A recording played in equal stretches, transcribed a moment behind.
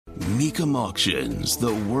Mecum Auctions,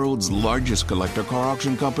 the world's largest collector car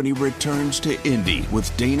auction company, returns to Indy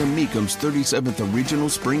with Dana Mecum's 37th Regional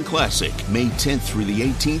Spring Classic, May 10th through the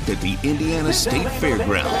 18th at the Indiana State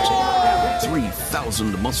Fairgrounds.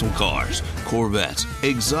 3,000 muscle cars, Corvettes,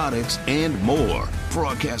 exotics, and more.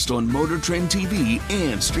 Broadcast on Motor Trend TV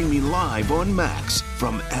and streaming live on Max.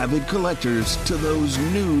 From avid collectors to those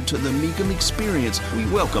new to the Mecum experience, we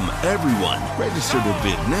welcome everyone. Register to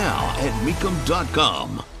bid now at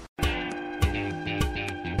Mecum.com.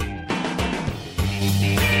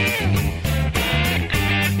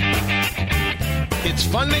 It's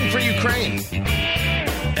funding for Ukraine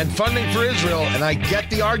and funding for Israel, and I get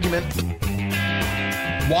the argument.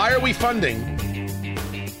 Why are we funding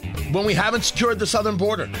when we haven't secured the southern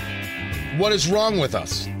border? What is wrong with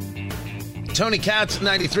us? Tony Katz,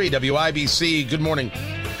 93 WIBC. Good morning.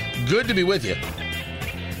 Good to be with you.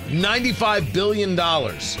 $95 billion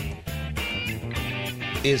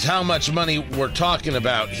is how much money we're talking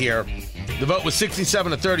about here. The vote was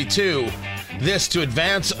 67-32. This to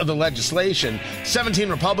advance the legislation. 17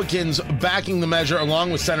 Republicans backing the measure,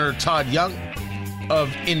 along with Senator Todd Young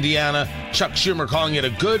of Indiana. Chuck Schumer calling it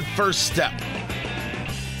a good first step.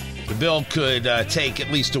 The bill could take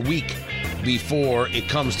at least a week before it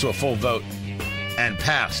comes to a full vote and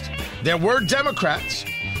passed. There were Democrats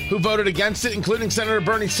who voted against it, including Senator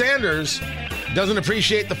Bernie Sanders. Doesn't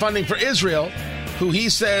appreciate the funding for Israel, who he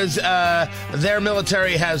says their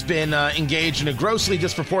military has been engaged in a grossly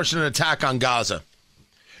disproportionate attack on Gaza.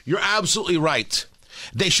 You're absolutely right.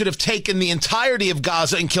 They should have taken the entirety of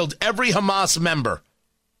Gaza and killed every Hamas member.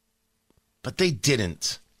 But they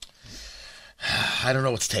didn't. I don't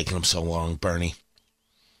know what's taking them so long, Bernie.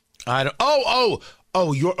 I don't.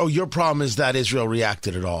 Your problem is that Israel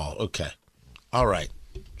reacted at all. Okay. All right.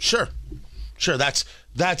 Sure. That's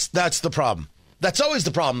the problem. That's always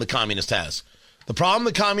the problem the communist has. The problem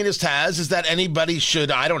the communist has is that anybody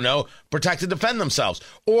should, protect and defend themselves.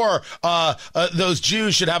 Or those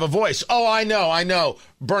Jews should have a voice. Oh, I know.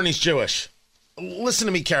 Bernie's Jewish. Listen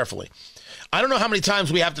to me carefully. I don't know how many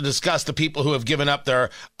times we have to discuss the people who have given up their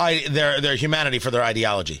humanity for their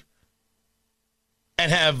ideology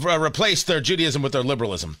and have replaced their Judaism with their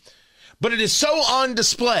liberalism. But it is so on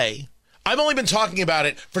display. I've only been talking about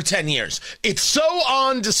it for 10 years. It's so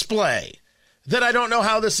on display that I don't know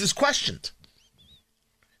how this is questioned.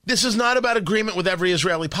 This is not about agreement with every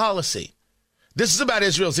Israeli policy. This is about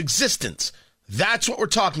Israel's existence. That's what we're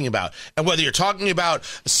talking about. And whether you're talking about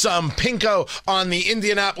some pinko on the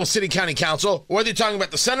Indianapolis City County Council, or whether you're talking about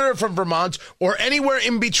the senator from Vermont, or anywhere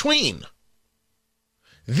in between,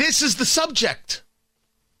 this is the subject.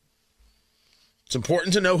 It's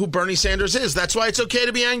important to know who Bernie Sanders is. That's why it's okay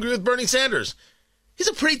to be angry with Bernie Sanders. He's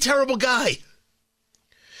a pretty terrible guy.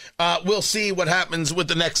 We'll see what happens with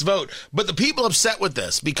the next vote. But the people upset with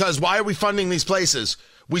this because why are we funding these places?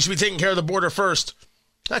 We should be taking care of the border first.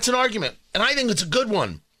 That's an argument, and I think it's a good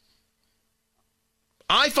one.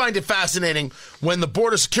 I find it fascinating when the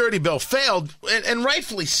border security bill failed, and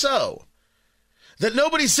rightfully so, that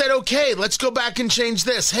nobody said, okay, let's go back and change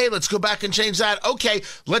this. Hey, let's go back and change that. Okay,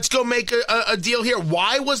 let's go make a deal here.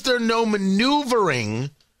 Why was there no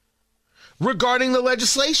maneuvering regarding the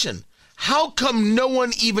legislation? How come no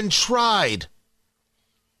one even tried?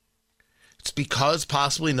 It's because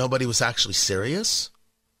possibly nobody was actually serious.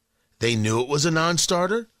 They knew it was a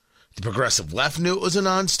non-starter. The progressive left knew it was a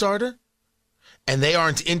non-starter. And they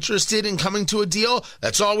aren't interested in coming to a deal.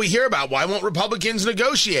 That's all we hear about. Why won't Republicans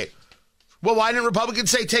negotiate? Well, why didn't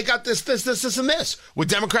Republicans say, take out this, and this? Would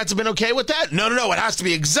Democrats have been okay with that? No. It has to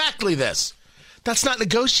be exactly this. That's not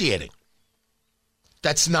negotiating.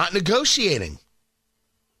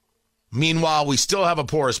 Meanwhile, we still have a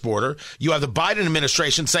porous border. You have the Biden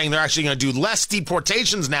administration saying they're actually going to do less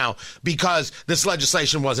deportations now because this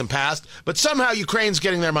legislation wasn't passed. But somehow Ukraine's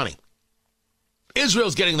getting their money.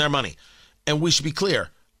 Israel's getting their money. And we should be clear.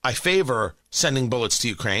 I favor sending bullets to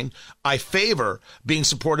Ukraine. I favor being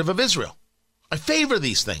supportive of Israel. I favor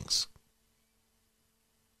these things.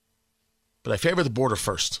 But I favor the border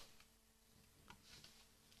first.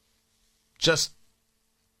 Just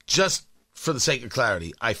for the sake of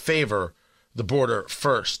clarity, I favor the border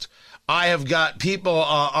first. I have got people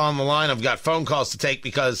on the line. I've got phone calls to take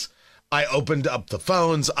because I opened up the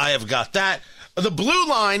phones. I have got that. The blue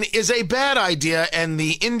line is a bad idea, and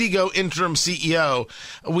the Indigo interim CEO,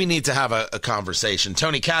 we need to have a conversation.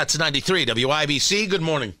 Tony Katz, 93 WIBC. Good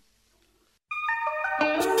morning.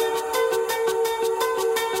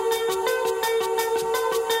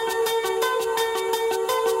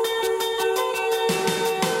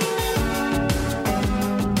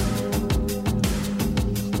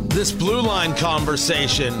 This blue line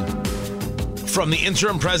conversation from the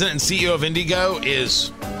interim president and CEO of Indigo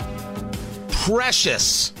is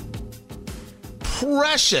precious.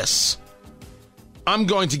 Precious. I'm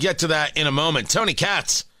going to get to that in a moment. Tony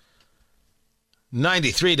Katz,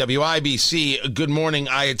 93 WIBC. Good morning.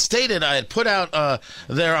 I had stated, I had put out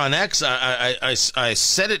there on X, I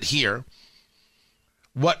said it here.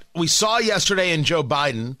 What we saw yesterday in Joe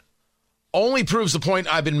Biden only proves the point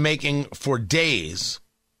I've been making for days.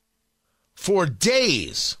 For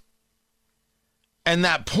days. And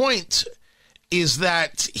that point is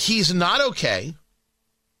that he's not okay.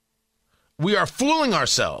 We are fooling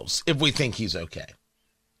ourselves if we think he's okay.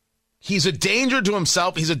 He's a danger to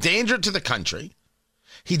himself. He's a danger to the country.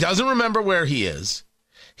 He doesn't remember where he is.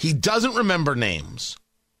 He doesn't remember names.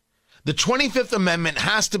 The 25th Amendment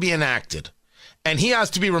has to be enacted, and he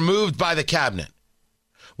has to be removed by the cabinet.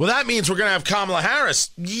 Well, that means we're going to have Kamala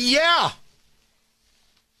Harris. Yeah.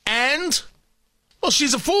 And, well,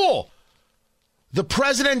 she's a fool. The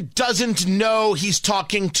president doesn't know he's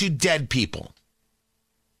talking to dead people.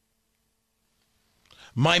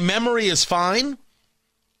 My memory is fine.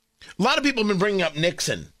 A lot of people have been bringing up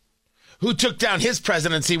Nixon, who took down his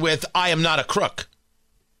presidency with, "I am not a crook."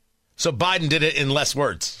 So Biden did it in less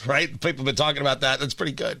words, right? People have been talking about that. That's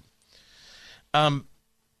pretty good. Other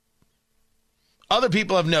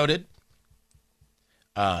people have noted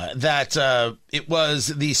that it was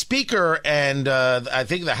the speaker and I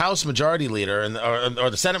think the House Majority Leader or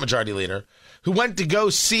the Senate Majority Leader who went to go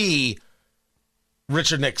see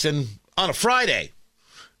Richard Nixon on a Friday.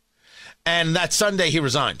 And that Sunday, he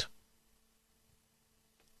resigned.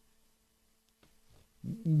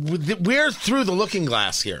 We're through the looking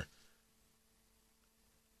glass here.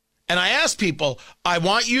 And I asked people, I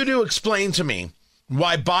want you to explain to me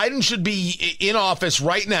why Biden should be in office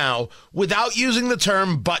right now without using the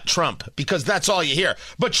term "but Trump," because that's all you hear.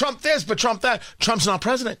 But Trump this, but Trump that. Trump's not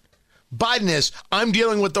president. Biden is. I'm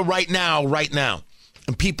dealing with the right now.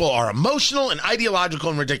 And people are emotional and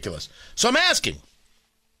ideological and ridiculous. So I'm asking.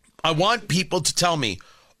 I want people to tell me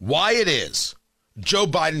why it is Joe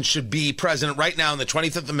Biden should be president right now and the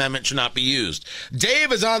 25th Amendment should not be used.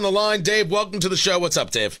 Dave is on the line. Dave, welcome to the show. What's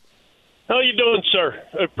up, Dave? How you doing, sir?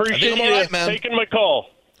 I appreciate you taking my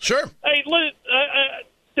call. Sure. Hey,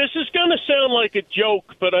 this is going to sound like a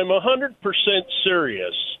joke, but I'm 100%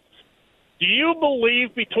 serious. Do you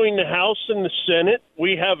believe between the House and the Senate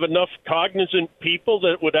we have enough cognizant people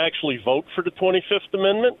that would actually vote for the 25th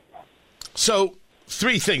Amendment? So,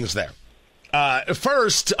 three things there.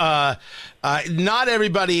 First, not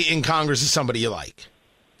everybody in Congress is somebody you like.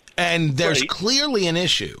 And there's clearly an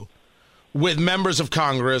issue with members of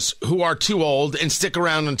Congress who are too old and stick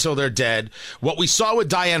around until they're dead. What we saw with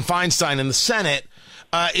Dianne Feinstein in the Senate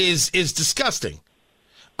is disgusting.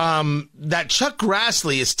 That Chuck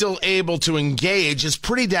Grassley is still able to engage is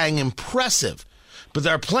pretty dang impressive. But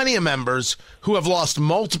there are plenty of members who have lost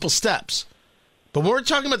multiple steps. But when we're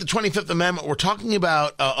talking about the 25th Amendment, we're talking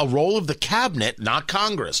about a role of the cabinet, not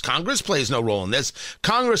Congress. Congress plays no role in this.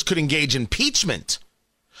 Congress could engage impeachment.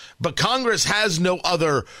 But Congress has no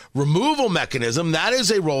other removal mechanism. That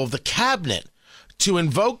is a role of the cabinet to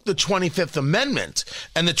invoke the 25th Amendment.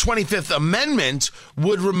 And the 25th Amendment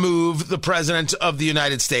would remove the president of the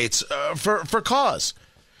United States for cause.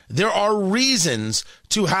 There are reasons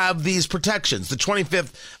to have these protections. The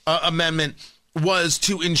 25th Amendment was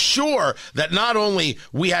to ensure that not only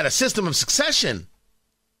we had a system of succession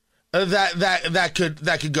that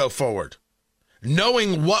could go forward,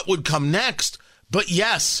 knowing what would come next, but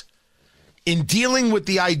yes, in dealing with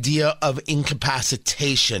the idea of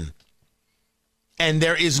incapacitation. And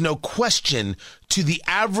there is no question to the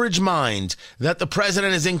average mind that the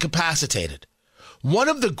president is incapacitated. One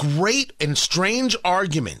of the great and strange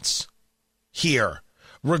arguments here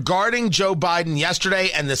regarding Joe Biden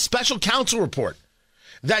yesterday and the special counsel report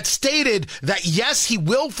that stated that, yes, he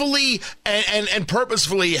willfully and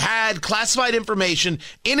purposefully had classified information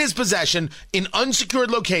in his possession in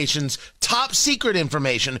unsecured locations, top secret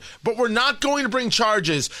information, but we're not going to bring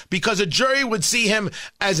charges because a jury would see him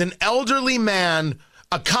as an elderly man,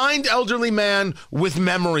 a kind elderly man with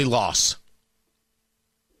memory loss.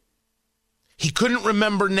 He couldn't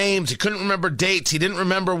remember names. He couldn't remember dates. He didn't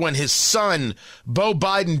remember when his son, Beau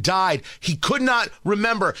Biden, died. He could not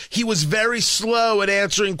remember. He was very slow at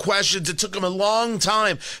answering questions. It took him a long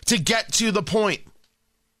time to get to the point.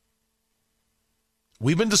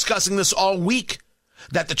 We've been discussing this all week,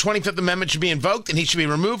 that the 25th Amendment should be invoked and he should be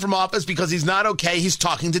removed from office because he's not okay. He's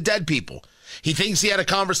talking to dead people. He thinks he had a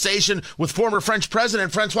conversation with former French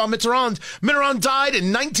President Francois Mitterrand. Mitterrand died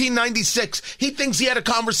in 1996. He thinks he had a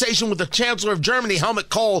conversation with the Chancellor of Germany, Helmut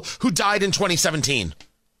Kohl, who died in 2017.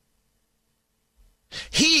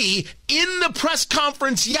 He, in the press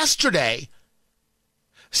conference yesterday,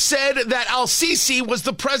 said that al-Sisi was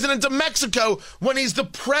the president of Mexico when he's the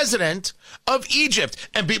president of Egypt.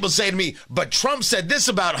 And people say to me, but Trump said this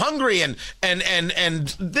about Hungary and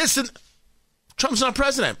this. And Trump's not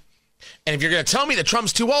president. And if you're going to tell me that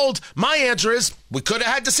Trump's too old, my answer is we could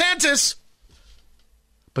have had DeSantis.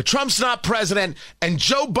 But Trump's not president, and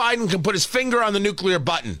Joe Biden can put his finger on the nuclear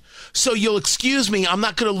button. So you'll excuse me, I'm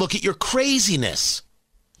not going to look at your craziness.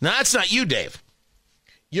 Now, that's not you, Dave.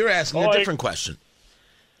 You're asking a different question.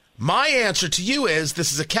 My answer to you is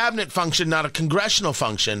this is a cabinet function, not a congressional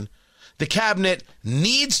function. The cabinet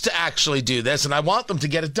needs to actually do this, and I want them to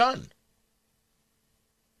get it done.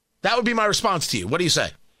 That would be my response to you. What do you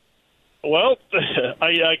say? Well,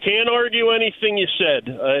 I can't argue anything you said.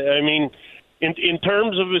 I mean, in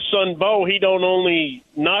terms of his son, Bo, he don't only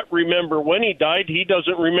not remember when he died, he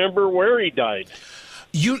doesn't remember where he died.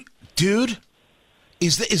 Dude,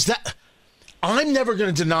 is that... I'm never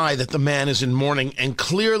going to deny that the man is in mourning, and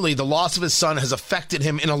clearly the loss of his son has affected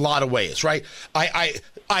him in a lot of ways, right? I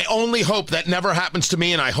only hope that never happens to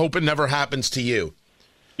me, and I hope it never happens to you.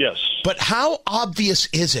 Yes. But how obvious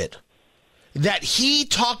is it that he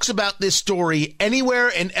talks about this story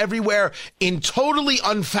anywhere and everywhere in totally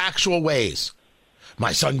unfactual ways?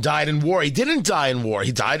 My son died in war. He didn't die in war.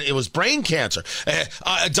 He died, it was brain cancer.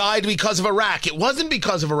 Died because of Iraq. It wasn't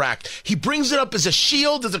because of Iraq. He brings it up as a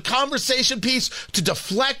shield, as a conversation piece to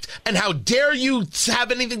deflect, and how dare you have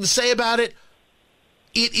anything to say about it?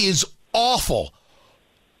 It is awful.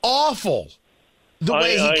 Awful the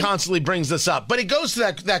way he constantly brings this up. But it goes to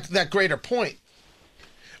that greater point,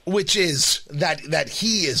 which is that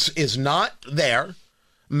he is not there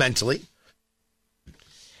mentally.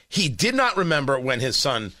 He did not remember when his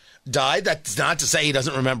son died. That's not to say he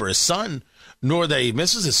doesn't remember his son, nor that he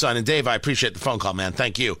misses his son. And Dave, I appreciate the phone call, man.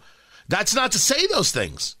 Thank you. That's not to say those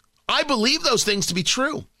things. I believe those things to be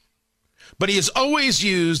true. But he has always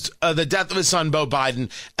used the death of his son, Beau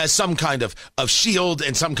Biden, as some kind of shield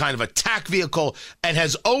and some kind of attack vehicle, and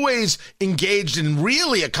has always engaged in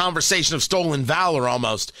really a conversation of stolen valor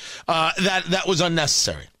almost, that was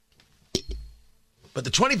unnecessary. But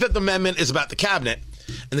the 25th Amendment is about the cabinet,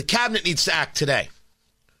 and the cabinet needs to act today.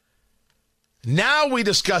 Now we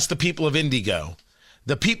discuss the people of Indigo,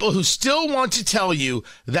 the people who still want to tell you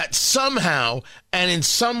that somehow and in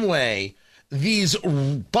some way these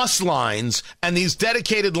bus lines and these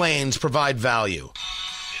dedicated lanes provide value.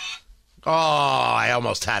 Oh, I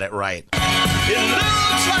almost had it right. It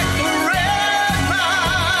looks like the red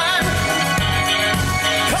line,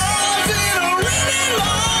 causing a really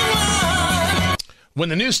long line. When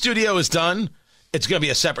the new studio is done, it's going to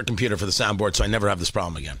be a separate computer for the soundboard, so I never have this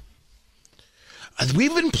problem again.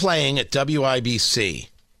 We've been playing at WIBC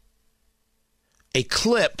a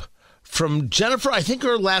clip from Jennifer, I think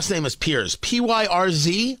her last name is Pierz,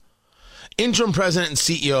 P-Y-R-Z, interim president and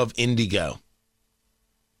CEO of Indigo.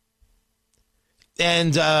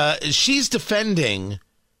 And she's defending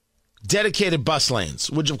dedicated bus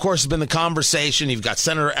lanes, which, of course, has been the conversation. You've got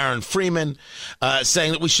Senator Aaron Freeman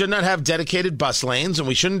saying that we should not have dedicated bus lanes, and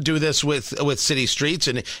we shouldn't do this with city streets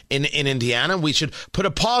in Indiana. We should put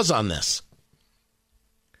a pause on this.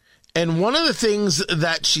 And one of the things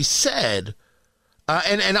that she said,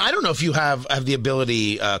 and I don't know if you have the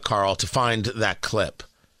ability, Carl, to find that clip.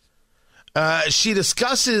 She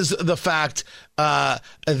discusses the fact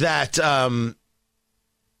that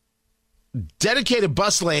dedicated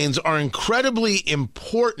bus lanes are incredibly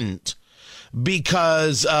important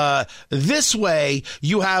because this way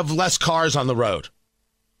you have less cars on the road.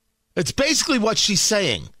 It's basically what she's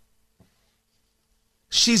saying.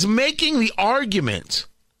 She's making the argument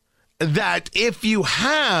that if you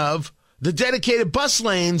have the dedicated bus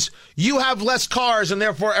lanes, you have less cars and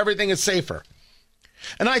therefore everything is safer.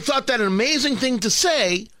 And I thought that an amazing thing to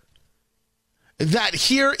say, that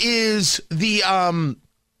here is the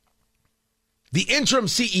interim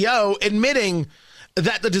CEO admitting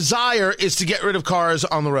that the desire is to get rid of cars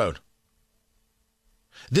on the road.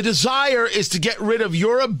 The desire is to get rid of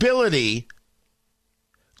your ability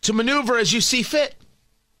to maneuver as you see fit.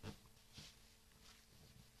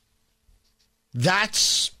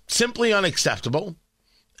 That's simply unacceptable,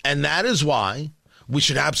 and that is why we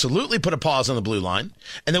should absolutely put a pause on the blue line,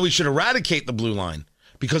 and then we should eradicate the blue line,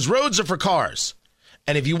 because roads are for cars.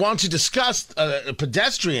 And if you want to discuss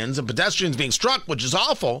pedestrians and pedestrians being struck, which is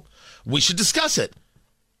awful, we should discuss it.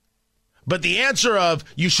 But the answer of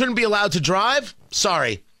you shouldn't be allowed to drive,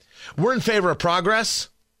 sorry, we're in favor of progress,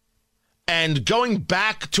 and going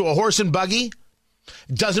back to a horse and buggy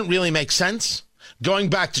doesn't really make sense. Going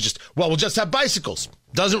back to we'll just have bicycles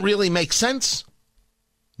doesn't really make sense.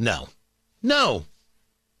 No.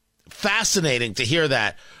 fascinating to hear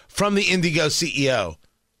that from the Indigo CEO,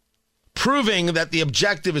 proving that the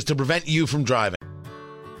objective is to prevent you from driving.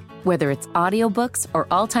 Whether it's audiobooks or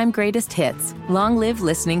all-time greatest hits, long live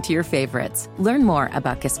listening to your favorites. Learn more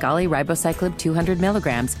about Kisqali Ribociclib 200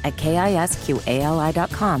 milligrams at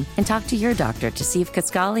KISQALI.com and talk to your doctor to see if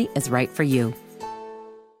Kisqali is right for you.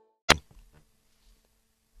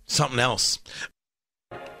 Something else.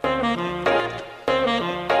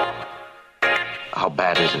 How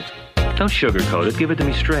bad is it? Don't sugarcoat it. Give it to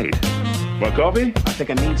me straight. Want coffee? I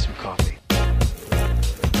think I need some coffee.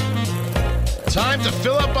 Time to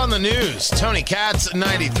fill up on the news. Tony Katz,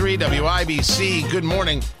 93 WIBC. Good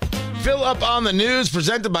morning. Fill up on the news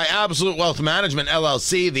presented by Absolute Wealth Management,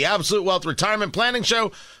 LLC, the Absolute Wealth Retirement Planning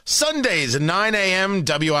Show, Sundays at 9 a.m.,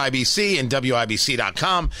 WIBC and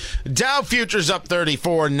WIBC.com. Dow futures up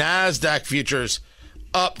 34, NASDAQ futures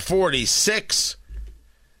up 46.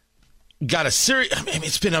 Got a series,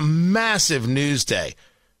 it's been a massive news day.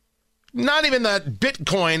 Not even that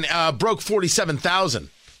Bitcoin broke 47,000.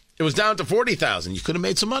 It was down to 40,000. You could have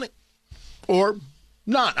made some money. Or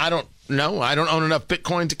not. I don't know. I don't own enough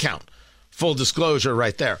Bitcoin to count. Full disclosure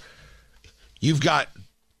right there. You've got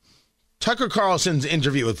Tucker Carlson's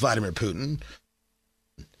interview with Vladimir Putin.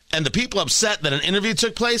 And the people upset that an interview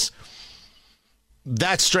took place.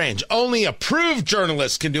 That's strange. Only approved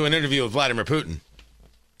journalists can do an interview with Vladimir Putin.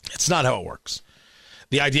 It's not how it works.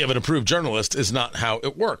 The idea of an approved journalist is not how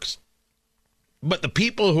it works. But the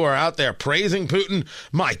people who are out there praising Putin,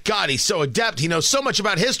 my God, he's so adept. He knows so much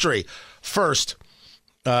about history. First,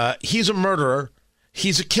 he's a murderer,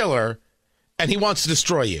 he's a killer, and he wants to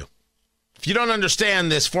destroy you. If you don't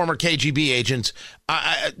understand this, former KGB agent,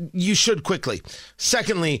 you should quickly.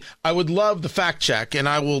 Secondly, I would love the fact check, and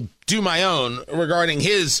I will do my own regarding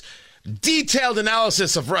his detailed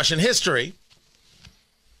analysis of Russian history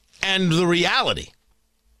and the reality.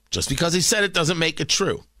 Just because he said it doesn't make it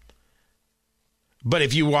true. But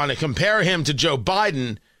if you want to compare him to Joe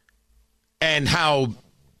Biden and how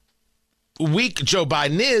weak Joe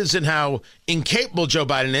Biden is and how incapable Joe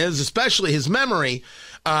Biden is, especially his memory,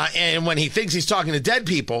 and when he thinks he's talking to dead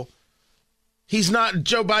people,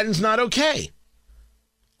 Joe Biden's not okay.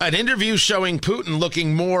 An interview showing Putin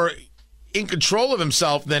looking more in control of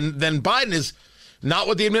himself than Biden is not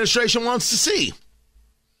what the administration wants to see.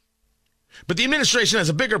 But the administration has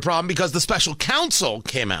a bigger problem because the special counsel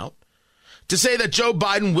came out to say that Joe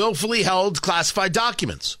Biden willfully held classified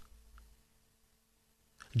documents.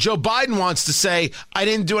 Joe Biden wants to say, I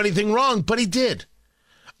didn't do anything wrong, but he did.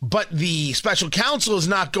 But the special counsel is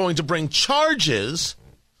not going to bring charges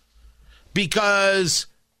because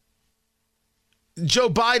Joe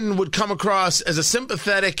Biden would come across as a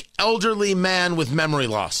sympathetic elderly man with memory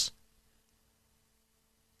loss.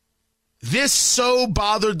 This so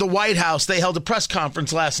bothered the White House, they held a press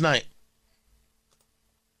conference last night.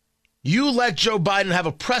 You let Joe Biden have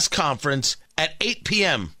a press conference at 8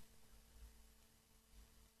 p.m.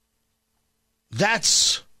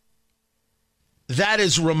 That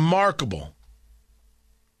is remarkable.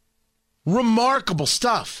 Remarkable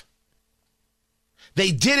stuff.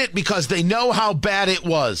 They did it because they know how bad it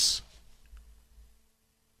was.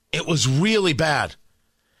 It was really bad.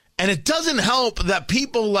 And it doesn't help that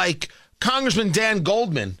people like Congressman Dan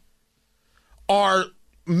Goldman they're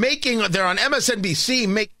on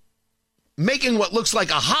MSNBC making what looks like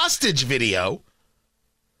a hostage video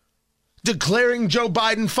declaring Joe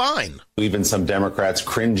Biden fine. Even some Democrats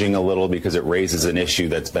cringing a little because it raises an issue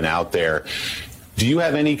that's been out there. Do you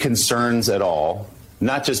have any concerns at all,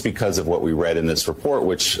 not just because of what we read in this report,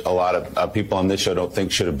 which a lot of people on this show don't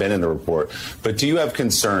think should have been in the report, but do you have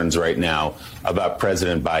concerns right now about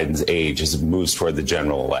President Biden's age as it moves toward the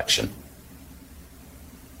general election?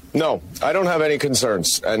 No, I don't have any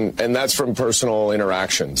concerns, and that's from personal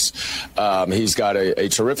interactions. He's got a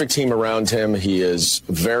terrific team around him. He is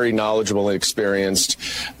very knowledgeable and experienced,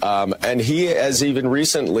 and he has even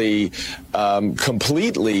recently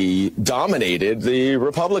completely dominated the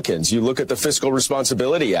Republicans. You look at the Fiscal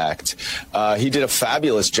Responsibility Act. He did a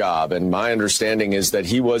fabulous job, and my understanding is that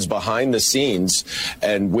he was behind the scenes,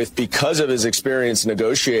 and because of his experience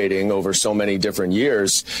negotiating over so many different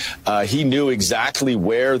years, he knew exactly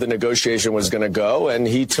where the negotiation was going to go, and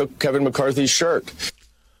he took Kevin McCarthy's shirt.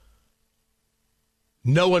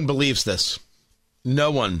 No one believes this. No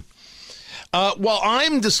one. While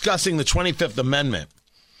I'm discussing the 25th Amendment,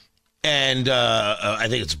 and I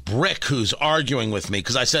think it's Brick who's arguing with me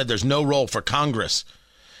because I said there's no role for Congress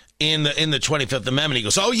in the 25th Amendment. He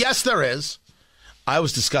goes, oh, yes, there is. I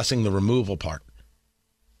was discussing the removal part.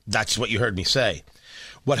 That's what you heard me say.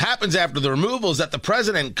 What happens after the removal is that the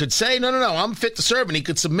president could say, no, I'm fit to serve, and he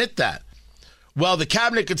could submit that. Well, the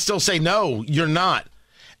cabinet could still say, no, you're not.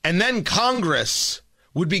 And then Congress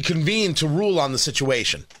would be convened to rule on the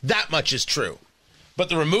situation. That much is true. But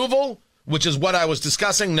the removal, which is what I was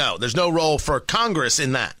discussing, no, there's no role for Congress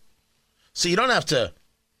in that. So you don't have to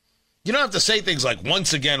say things like,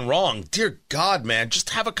 once again wrong. Dear God, man,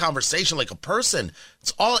 just have a conversation like a person.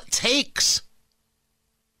 It's all it takes.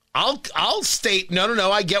 I'll state,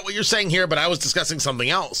 no, I get what you're saying here, but I was discussing something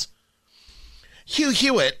else. Hugh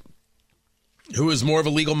Hewitt, who is more of a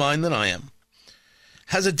legal mind than I am,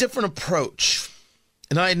 has a different approach.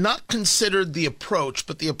 And I had not considered the approach,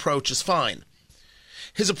 but the approach is fine.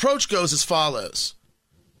 His approach goes as follows.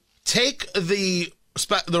 Take the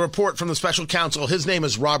report from the special counsel. His name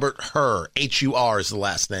is Robert Hur. H-U-R is the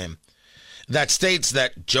last name. That states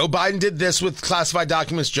that Joe Biden did this with classified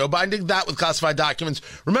documents. Joe Biden did that with classified documents.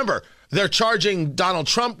 Remember, they're charging Donald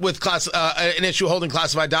Trump with an issue holding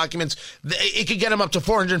classified documents. It could get him up to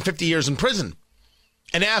 450 years in prison.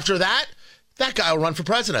 And after that guy will run for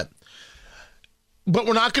president. But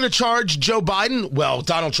we're not going to charge Joe Biden? Well,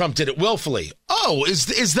 Donald Trump did it willfully. Oh,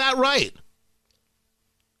 is that right?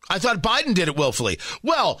 I thought Biden did it willfully.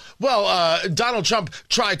 Well, Donald Trump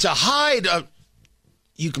tried to hide.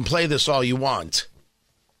 You can play this all you want.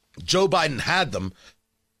 Joe Biden had them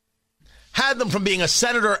from being a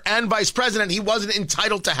senator and vice president. He wasn't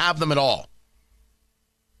entitled to have them at all.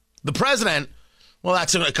 The president, well,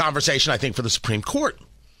 that's a conversation, I think, for the Supreme Court.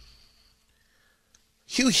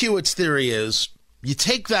 Hugh Hewitt's theory is you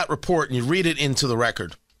take that report and you read it into the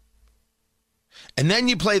record. And then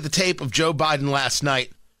you play the tape of Joe Biden last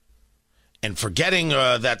night and forgetting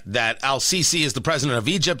that al-Sisi is the president of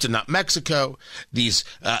Egypt and not Mexico, these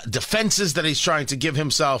defenses that he's trying to give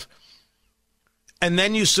himself. And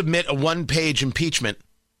then you submit a one-page impeachment.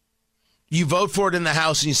 You vote for it in the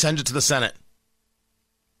House and you send it to the Senate.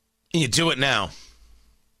 And you do it now.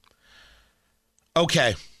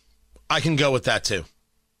 Okay, I can go with that too.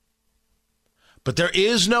 But there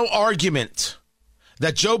is no argument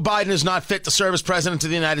that Joe Biden is not fit to serve as president of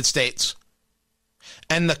the United States.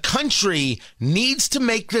 And the country needs to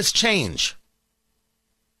make this change.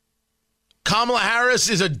 Kamala Harris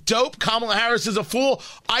is a dope. Kamala Harris is a fool.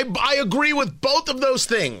 I agree with both of those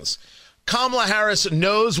things. Kamala Harris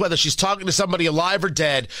knows whether she's talking to somebody alive or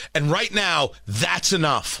dead. And right now, that's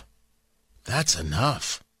enough. That's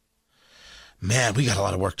enough. Man, we got a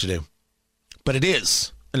lot of work to do. But it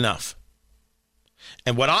is enough.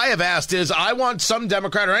 And what I have asked is, I want some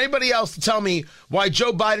Democrat or anybody else to tell me why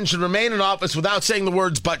Joe Biden should remain in office without saying the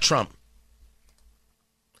words, but Trump.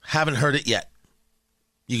 Haven't heard it yet.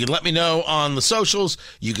 You can let me know on the socials.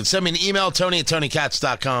 You can send me an email,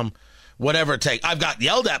 Tony@TonyKatz.com, whatever it takes. I've got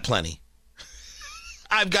yelled at plenty.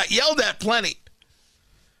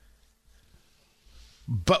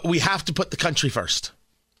 But we have to put the country first.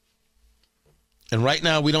 And right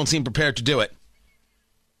now, we don't seem prepared to do it.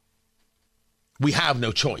 We have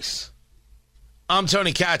no choice. I'm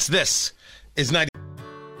Tony Katz. This is 90.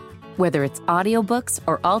 Whether it's audiobooks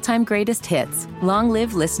or all-time greatest hits, long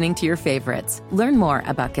live listening to your favorites. Learn more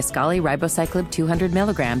about Kisqali Ribociclib 200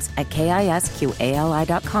 milligrams at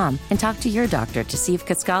KISQALI.com and talk to your doctor to see if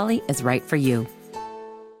Kisqali is right for you.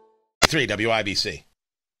 3 WIBC.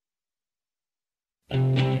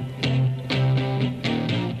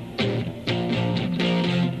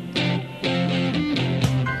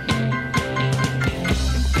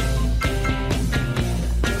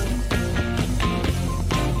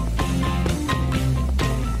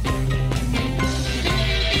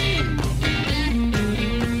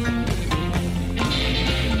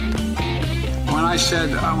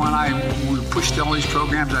 When I pushed all these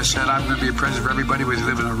programs, I said I'm going to be a president for everybody whether they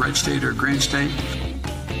live in a red state or a green state.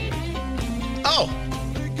 Oh,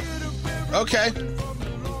 okay.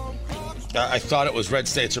 I thought it was red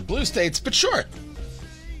states or blue states, but sure.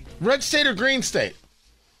 Red state or green state.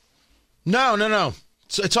 No.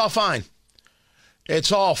 It's all fine.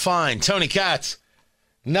 It's all fine. Tony Katz,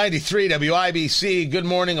 93 WIBC. Good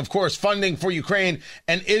morning. Of course, funding for Ukraine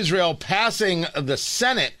and Israel passing the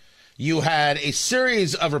Senate. You had a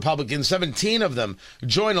series of Republicans, 17 of them,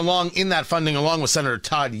 join along in that funding, along with Senator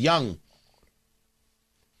Todd Young.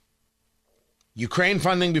 Ukraine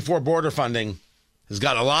funding before border funding has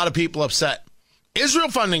got a lot of people upset. Israel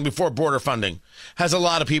funding before border funding has a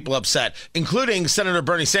lot of people upset, including Senator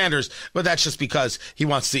Bernie Sanders, but that's just because he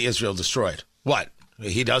wants to see Israel destroyed. What?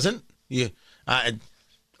 He doesn't? We're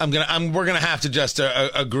gonna have to just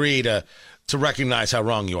agree to recognize how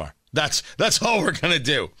wrong you are. That's all we're going to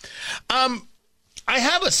do. I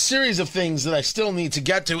have a series of things that I still need to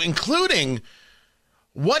get to, including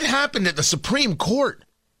what happened at the Supreme Court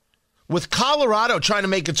with Colorado trying to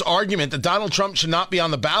make its argument that Donald Trump should not be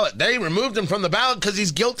on the ballot. They removed him from the ballot because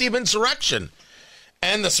he's guilty of insurrection.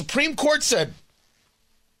 And the Supreme Court said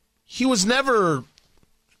he was never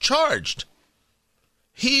charged.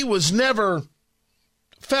 He was never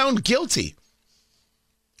found guilty.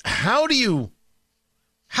 How do you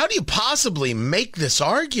possibly make this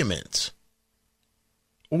argument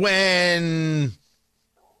when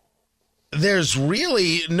there's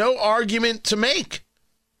really no argument to make?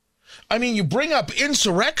 I mean, you bring up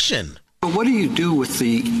insurrection. What do you do with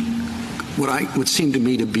what would seem to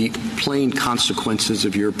me to be plain consequences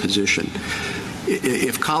of your position?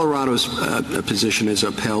 If Colorado's position is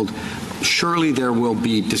upheld, surely there will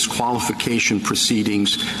be disqualification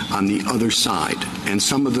proceedings on the other side, and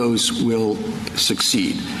some of those will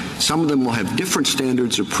succeed. Some of them will have different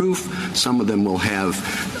standards of proof. Some of them will have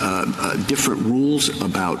different rules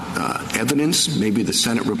about evidence. Maybe the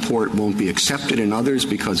Senate report won't be accepted in others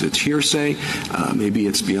because it's hearsay. Maybe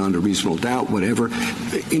it's beyond a reasonable doubt, whatever.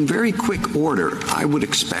 In very quick order, I would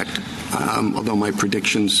expect, although my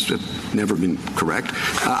predictions have never been correct,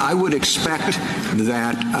 I would expect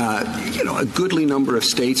that a goodly number of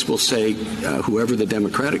states will say whoever the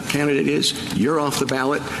Democratic candidate is, you're off the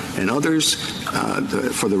ballot, and others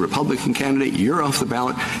for the Republican candidate, you're off the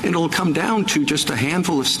ballot, and it'll come down to just a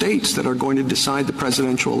handful of states that are going to decide the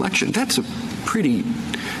presidential election. That's a pretty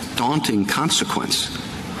daunting consequence.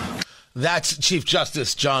 That's Chief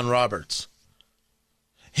Justice John Roberts.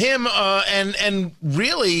 Him and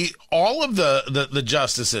really all of the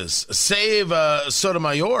justices, save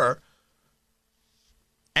Sotomayor,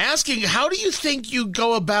 asking, how do you think you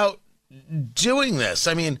go about doing this?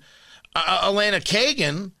 I mean, Elena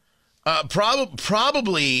Kagan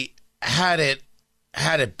probably had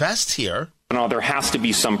it best here. No, there has to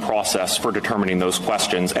be some process for determining those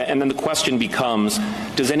questions. And then the question becomes,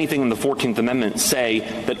 does anything in the 14th Amendment say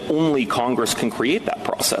that only Congress can create that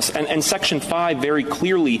process? And Section 5 very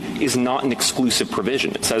clearly is not an exclusive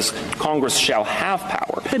provision. It says Congress shall have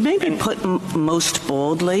power. But maybe put most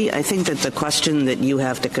boldly, I think that the question that you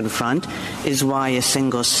have to confront is why a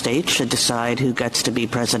single state should decide who gets to be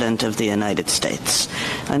president of the United States.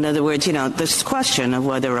 In other words, this question of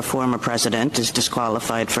whether a former president is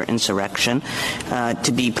disqualified for insurrection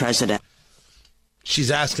to be president. She's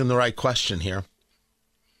asking the right question here.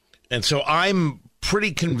 And so I'm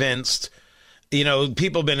pretty convinced,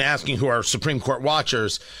 people have been asking who are Supreme Court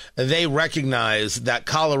watchers, they recognize that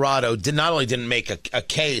Colorado not only didn't make a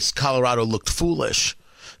case, Colorado looked foolish.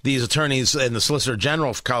 These attorneys and the Solicitor General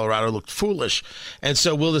of Colorado looked foolish. And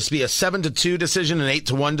so will this be a 7-2 decision, an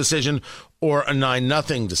 8-1 decision, or a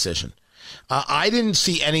 9-0 decision? I didn't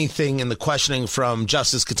see anything in the questioning from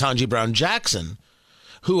Justice Ketanji Brown Jackson,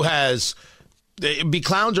 who has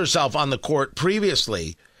beclowned herself on the court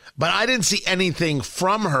previously, but I didn't see anything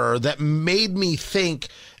from her that made me think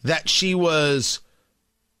that she was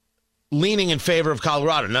leaning in favor of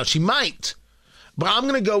Colorado. Now, she might, but I'm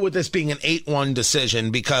going to go with this being an 8-1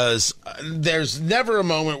 decision because there's never a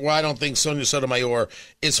moment where I don't think Sonia Sotomayor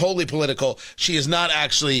is wholly political. She is not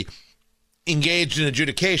actually engaged in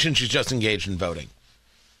adjudication. She's just engaged in voting.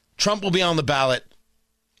 Trump will be on the ballot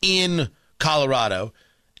in Colorado,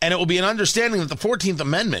 and it will be an understanding that the 14th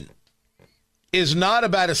Amendment is not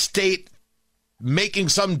about a state making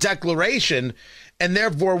some declaration and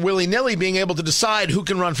therefore willy-nilly being able to decide who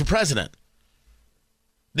can run for president.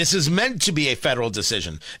 This is meant to be a federal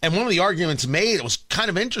decision. And one of the arguments made, it was kind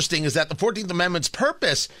of interesting, is that the 14th Amendment's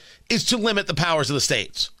purpose is to limit the powers of the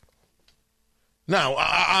states. Now,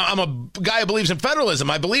 I'm a guy who believes in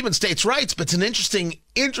federalism. I believe in states' rights, but it's an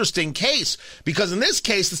interesting case because in this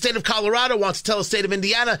case, the state of Colorado wants to tell the state of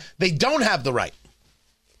Indiana they don't have the right.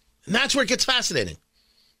 And that's where it gets fascinating.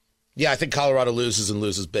 Yeah, I think Colorado loses and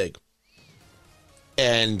loses big.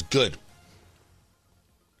 And good.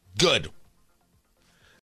 Good.